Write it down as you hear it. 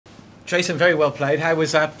Jason, very well played. How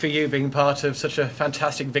was that for you, being part of such a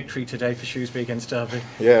fantastic victory today for Shrewsbury against Derby?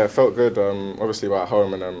 Yeah, it felt good. Obviously we're at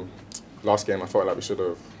home, and last game I felt like we should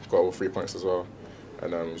have got all 3 points as well.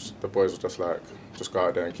 And the boys were just like, just go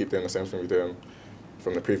out there and keep doing the same thing we're doing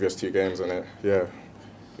from the previous 2 games, and it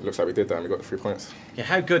looks like we did that and we got the 3 points. Yeah,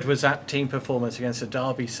 how good was that team performance against a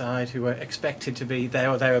Derby side who were expected to be there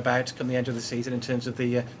or thereabouts come the end of the season in terms of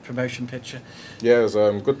the promotion picture? Yeah, it was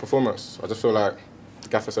a good performance. I just feel like the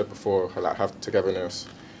gaffer said before, like have togetherness,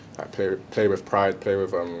 like play with pride, play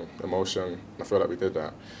with emotion. And I feel like we did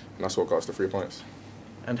that, and that's what got us the 3 points.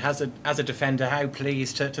 And as a defender, how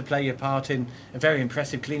pleased to play your part in a very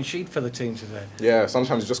impressive clean sheet for the team today? Yeah,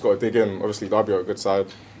 sometimes you just got to dig in. Obviously, Derby are a good side.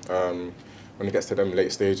 When it gets to them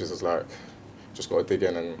late stages, it's like just got to dig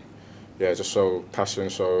in and yeah, just show passion,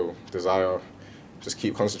 show desire, just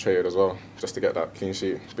keep concentrated as well, just to get that clean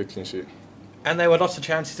sheet, big clean sheet. And there were lots of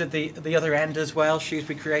chances at the other end as well.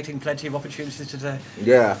 Shrewsbury creating plenty of opportunities today.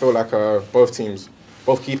 Yeah, I feel like both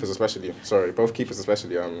keepers especially,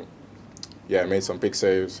 yeah, made some big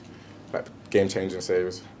saves, like game-changing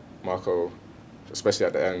saves. Marco, especially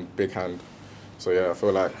at the end, big hand. So yeah, I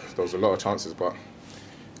feel like there was a lot of chances, but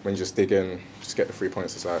when you just dig in, just get the 3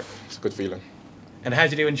 points, it's a good feeling. And how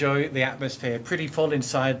did you enjoy the atmosphere? Pretty full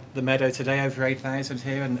inside the meadow today, over 8,000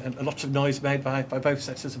 here, and lots of noise made by both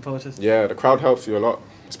sets of supporters. Yeah, the crowd helps you a lot,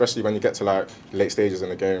 especially when you get to like late stages in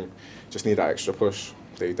the game. Just need that extra push.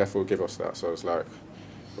 They definitely give us that, so it's like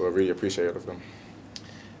we're really appreciative of them.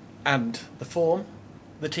 And the form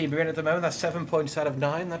the team are in at the moment, that's 7 points out of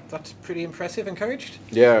 9. That's pretty impressive. Encouraged?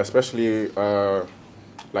 Yeah, especially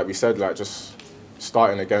like we said, like just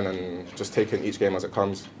starting again and just taking each game as it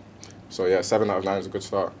comes. So yeah, 7 out of 9 is a good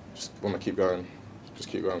start. Just want to keep going,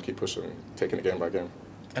 keep pushing, taking it game by game.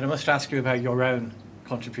 And I must ask you about your own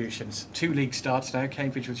contributions. 2 league starts now.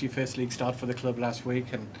 Cambridge was your first league start for the club last week,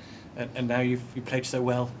 and now you played so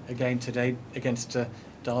well again today against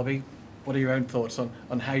Derby. What are your own thoughts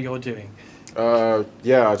on how you're doing?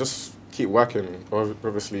 Yeah, I just keep working.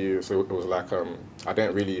 Obviously, so it was like I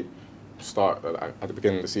didn't really start at the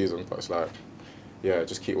beginning of the season, but it's like, yeah,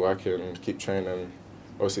 just keep working, keep training.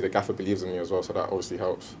 Obviously, the gaffer believes in me as well, so that obviously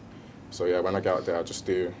helps. So yeah, when I get out there, I just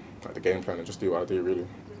do like the game plan and just do what I do really.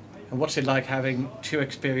 And what's it like having 2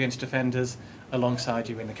 experienced defenders alongside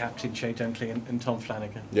you in the captain, Shay Dunkley and Tom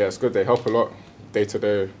Flanagan? Yeah, it's good. They help a lot day to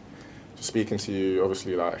day. Just speaking to you,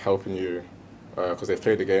 obviously, like helping you because they've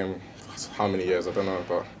played the game. How many years I don't know,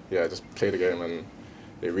 but yeah, just play the game and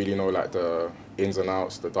they really know like the ins and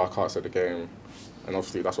outs, the dark arts of the game, and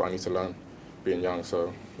obviously that's what I need to learn, being young.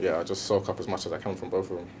 So yeah, I just soak up as much as I can from both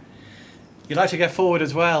of them. You like to get forward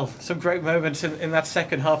as well. Some great moments in that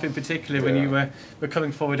second half in particular when you were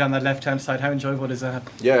coming forward down that left-hand side. How enjoyable is that?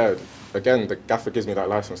 Yeah, again, the gaffer gives me that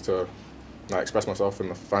license to like express myself in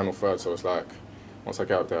the final third. So it's like once I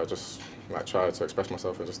get out there, I just like try to express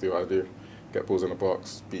myself and just do what I do. Get balls in the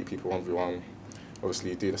box, beat people 1v1.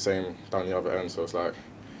 Obviously, do the same down the other end. So it's like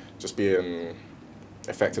just being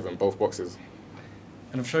effective in both boxes.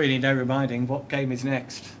 And I'm sure you need no reminding, what game is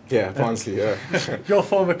next? Yeah, Barnsley, yeah. Your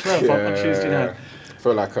former club on Tuesday night. I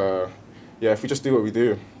feel like, yeah, if we just do what we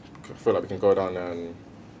do, I feel like we can go down there and,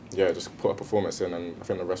 yeah, just put a performance in, and I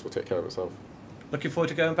think the rest will take care of itself. Looking forward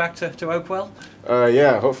to going back to Oakwell?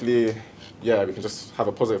 Yeah, hopefully, yeah, we can just have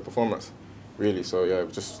a positive performance, really. So, yeah,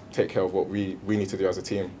 just take care of what we need to do as a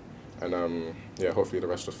team, and, yeah, hopefully the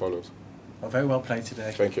rest just follows. Well, very well played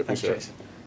today. Thank you, Thanks, appreciate it. Jason.